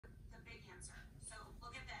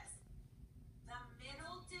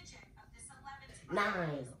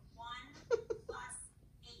9.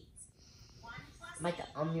 I might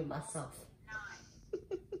have to unmute myself.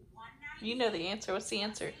 You know the answer. What's the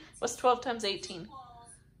answer? What's 12 times 18? 12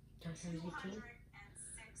 times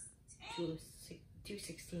 18?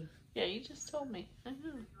 216. Yeah, you just told me. I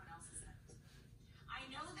know. I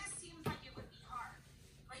know this seems like it would be hard,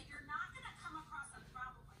 but you're not going to come across a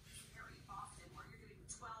problem like this very often where you're doing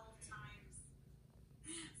 12 times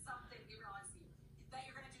something. You realize that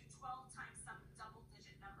you're going to do 12 times some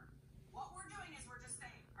double-digit number. What we're doing is we're just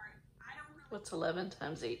saying, all right, I don't really... What's 11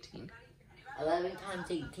 times 18? 11 times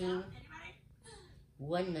 18?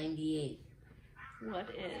 198. What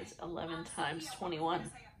is 11 times 21?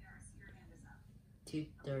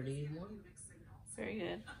 231. Very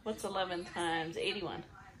good. What's 11 times 81?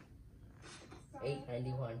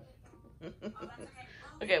 891.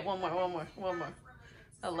 Okay, one more.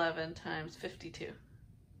 11 times 52.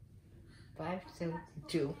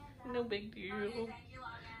 572. No big deal.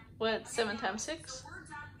 What's 7 times 6?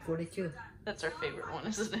 42. That's our favorite one,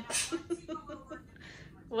 isn't it?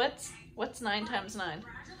 What's 9 times 9?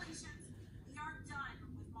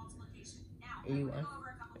 81.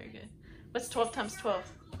 Very good. What's 12 times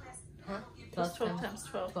 12? Huh? What's 12 times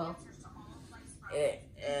 12? 12.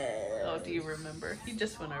 Oh, do you remember? You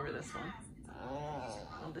just went over this one.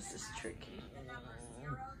 Oh, this is tricky.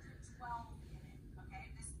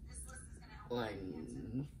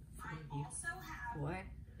 144.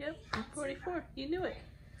 Yep, 44. You knew it.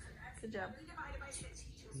 Good job.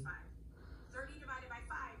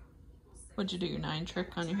 What'd you do, your 9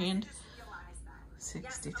 trick on your hand?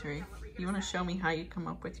 63. You want to show me how you come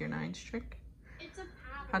up with your 9s trick?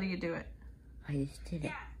 How do you do it? I just did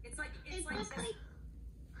it. Okay.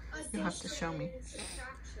 You'll have to show me.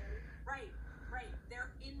 Right.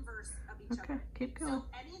 They're inverse of each other. Okay, keep going. So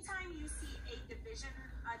anytime you see a division,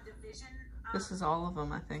 This is all of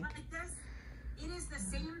them, I think. like this, it is the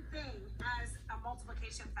same thing as a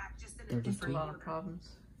multiplication fact, just in a 33. different A lot order. of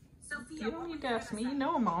problems. Sophia, You don't need to ask me. You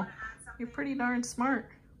know them all. You're pretty darn smart.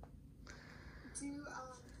 Do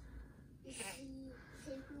is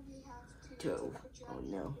the paper we have to 12. Oh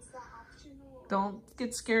no. is that optional? Don't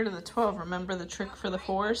get scared of the 12. Remember the trick for the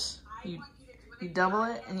 4s? You double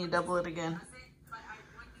it and you double it again.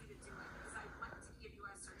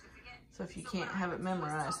 So if you can't have it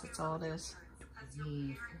memorized, that's all it is.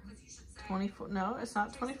 24. No, it's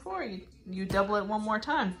not 24. You double it one more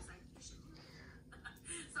time.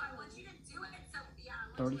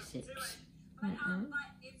 36.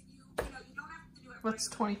 What's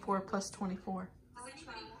 24 plus 24? I'll try. I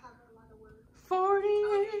have a lot of work.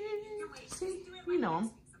 48. See, you know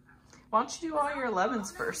them. Why don't you do all your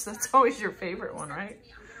 11s first? That's always your favorite one, right?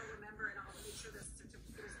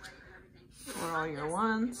 Or all your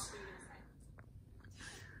 1s.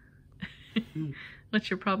 What's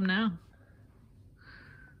your problem now?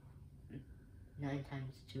 9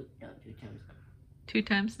 times 2. No, 2 times 9. 2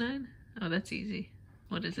 times 9? Oh, that's easy.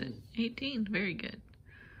 What is it? 18. Very good.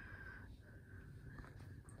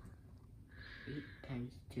 8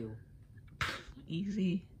 times 2.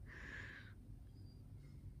 Easy.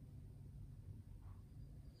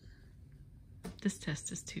 This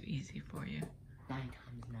test is too easy for you. 9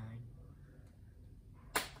 times 9.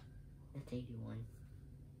 That's 81.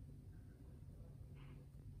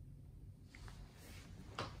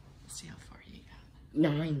 Let's see how far you got.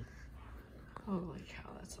 9. Holy cow,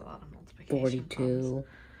 that's a lot of multiplication. 42. problems.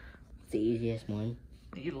 It's the easiest one.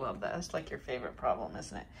 You love that. It's like your favorite problem,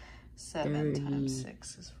 isn't it? 7 times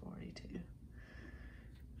 6 is 42.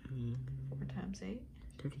 4 times 8.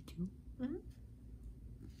 32. Mm-hmm.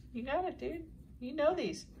 You got it, dude. You know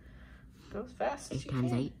these. Go as fast as 8 you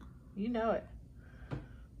times can. 8. You know it.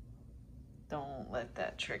 Don't let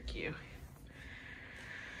that trick you.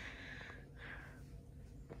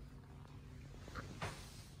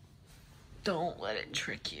 Don't let it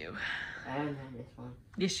trick you. I don't know this one.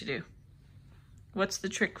 Yes, you do. What's the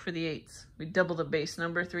trick for the 8s? We double the base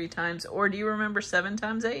number 3 times. Or do you remember 7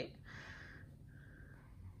 times 8?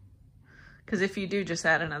 Because if you do, just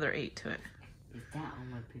add another 8 to it. Is that on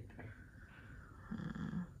my paper?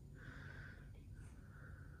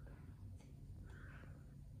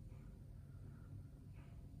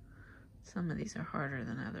 Some of these are harder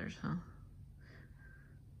than others, huh?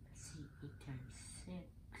 Let's see, 8 times 6.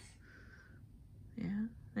 Yeah.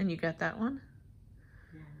 And you got that one?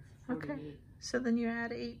 Yeah, that's 48. Okay. So then you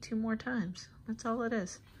add 8 2 more times. That's all it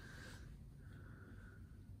is.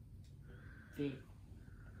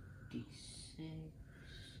 56.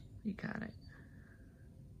 You got it.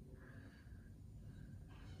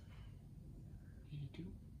 82.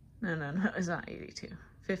 No, it's not 82.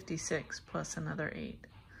 56 plus another 8.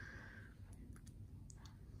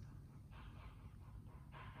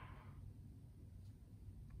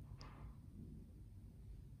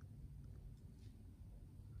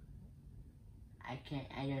 Okay,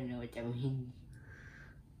 I don't know what that means.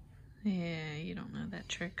 Yeah, you don't know that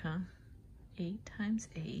trick, huh? 8 times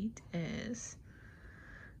 8 is...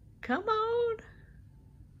 Come on!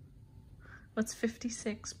 What's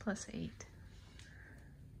 56 plus 8?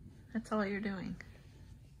 That's all you're doing.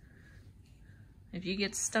 If you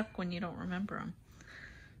get stuck when you don't remember them.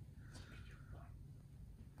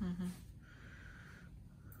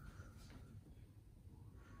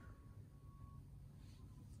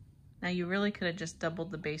 Now you really could have just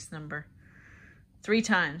doubled the base number 3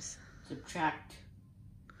 times. Subtract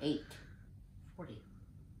 8. 40.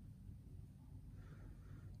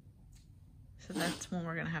 So that's when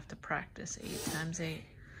we're going to have to practice 8 times 8.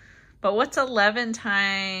 But what's 11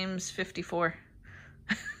 times 54?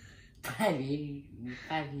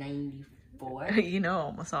 594. You know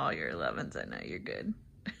almost all your 11s. I know you're good.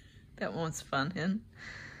 That one's fun, huh?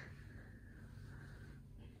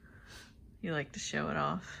 You like to show it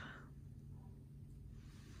off.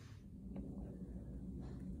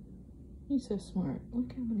 You're so smart.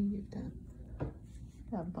 Look how many you've done.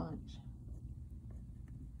 Got a bunch.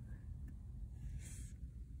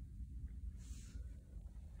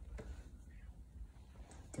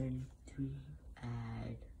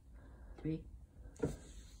 Add 3.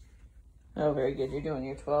 Oh, very good. You're doing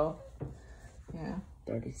your 12. Yeah.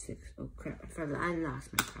 36. Oh crap! I lost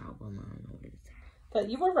my problem. I don't know what it is. But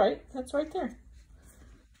you were right. That's right there.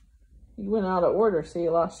 You went out of order, so you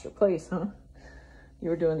lost your place, huh? You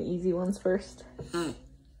were doing the easy ones first.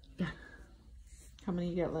 Yeah. How many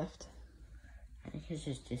you got left? I think it's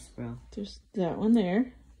just this row. There's that one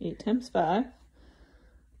there. 8 times 5.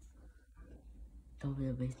 Double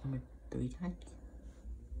the base number 3 times.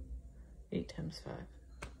 8 times 5.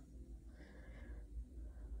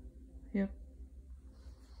 Yep.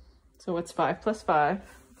 So what's 5 plus 5?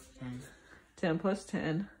 10. 10 plus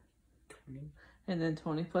 10. 20. And then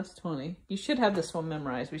 20 plus 20. You should have this one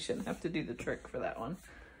memorized. We shouldn't have to do the trick for that one.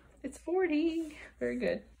 It's 40. Very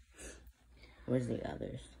good. Where's the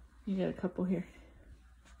others? You got a couple here.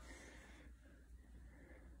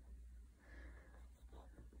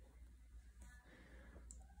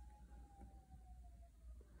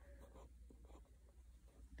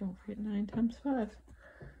 Don't forget 9 times 5. I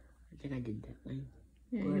think I did that one.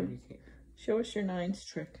 Yeah, Where is it? show us your 9s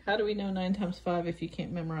trick. How do we know 9 times 5 if you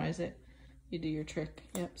can't memorize it? You do your trick.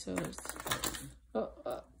 Yep, so there's... Oh,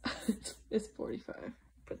 it's 45.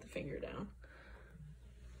 Put the finger down.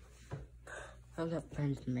 I've got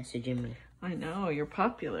friends messaging me. I know, you're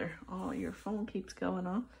popular. Oh, your phone keeps going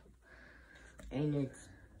off. And it's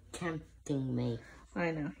tempting me.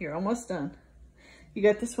 I know, you're almost done. You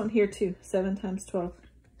got this one here too. 7 times 12.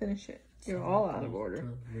 Finish it. You're all out of order.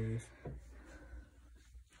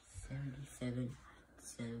 77,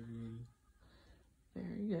 7,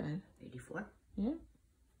 Very good. 84. Yeah.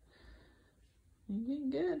 You're getting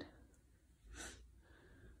good.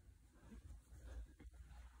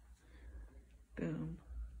 Boom.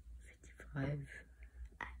 55,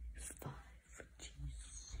 5,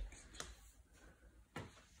 geez,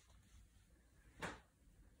 60.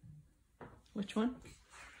 Which one?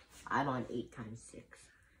 I'm on 8 times 6.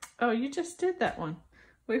 Oh, you just did that one.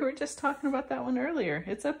 We were just talking about that one earlier.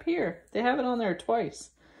 It's up here. They have it on there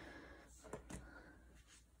twice.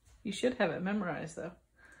 You should have it memorized, though.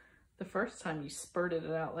 The first time you spurted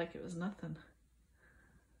it out like it was nothing.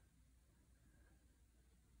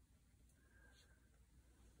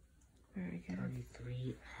 Very good.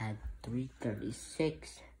 33, add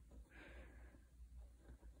 336.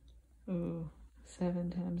 Ooh,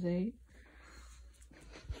 7 times 8.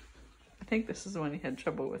 I think this is the one you had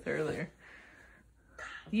trouble with earlier.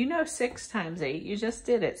 You know 6 times 8. You just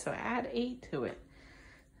did it, so add 8 to it.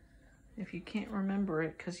 If you can't remember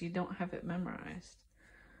it because you don't have it memorized.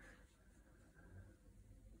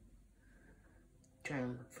 Trying to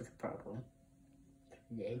look for the problem.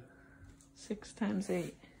 6 times 8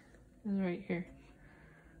 is right here.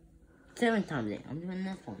 7 times 8. I'm doing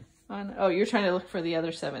this one. Oh, you're trying to look for the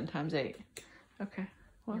other 7 times 8. Okay.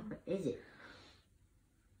 Well, Yeah, what is it?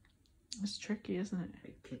 it's tricky, isn't it?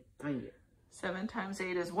 I can't find it. 7 times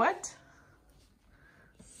 8 is what?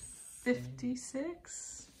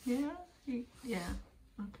 56? Yeah? Yeah.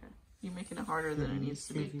 Okay. You're making it harder than it needs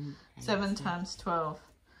to be. 7 times 12.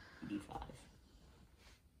 85.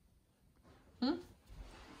 Hmm?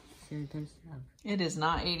 7 times 12. It is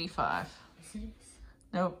not 85. Yes, it is.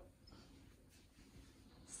 Nope.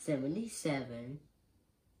 77.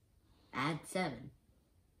 Add 7.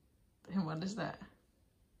 And what is that?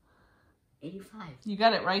 85. You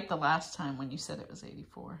got it right the last time when you said it was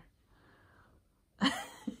 84.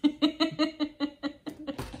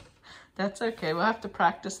 That's okay. We'll have to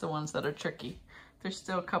practice the ones that are tricky. There's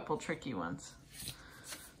still a couple tricky ones.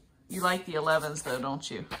 You like the 11s though, don't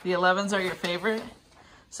you? The 11s are your favorite?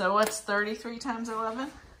 So what's 33 times 11?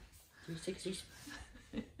 360.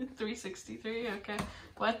 363, okay.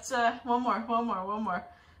 What's, one more.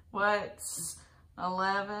 What's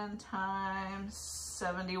 11 times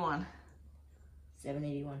 71?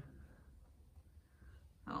 781.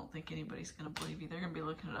 I don't think anybody's gonna believe you. They're gonna be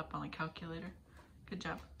looking it up on a calculator. Good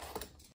job.